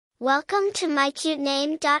Welcome to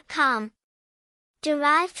mycutename.com.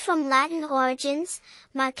 Derived from Latin origins,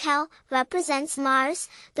 Markel represents Mars,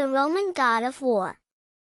 the Roman god of war.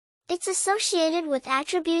 It's associated with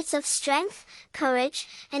attributes of strength, courage,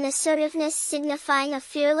 and assertiveness, signifying a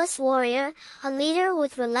fearless warrior, a leader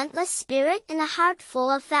with relentless spirit and a heart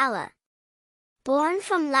full of valor. Born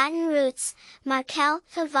from Latin roots, Markel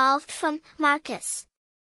evolved from Marcus.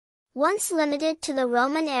 Once limited to the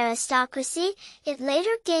Roman aristocracy, it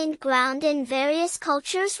later gained ground in various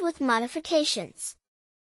cultures with modifications.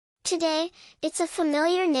 Today, it's a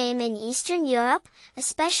familiar name in Eastern Europe,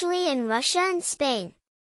 especially in Russia and Spain.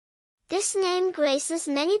 This name graces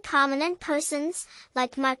many prominent persons,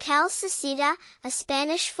 like Markel Ceceda, a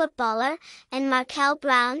Spanish footballer, and Markel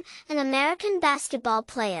Brown, an American basketball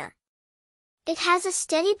player. It has a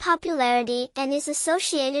steady popularity and is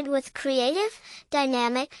associated with creative,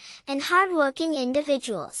 dynamic, and hard-working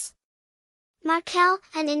individuals. Markel,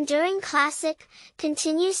 an enduring classic,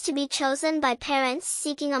 continues to be chosen by parents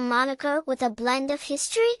seeking a moniker with a blend of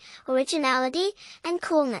history, originality, and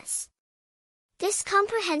coolness. This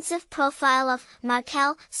comprehensive profile of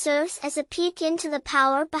Markel serves as a peek into the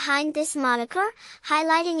power behind this moniker,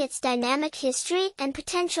 highlighting its dynamic history and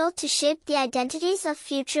potential to shape the identities of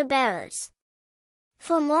future bearers.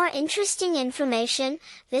 For more interesting information,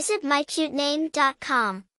 visit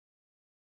mycutename.com.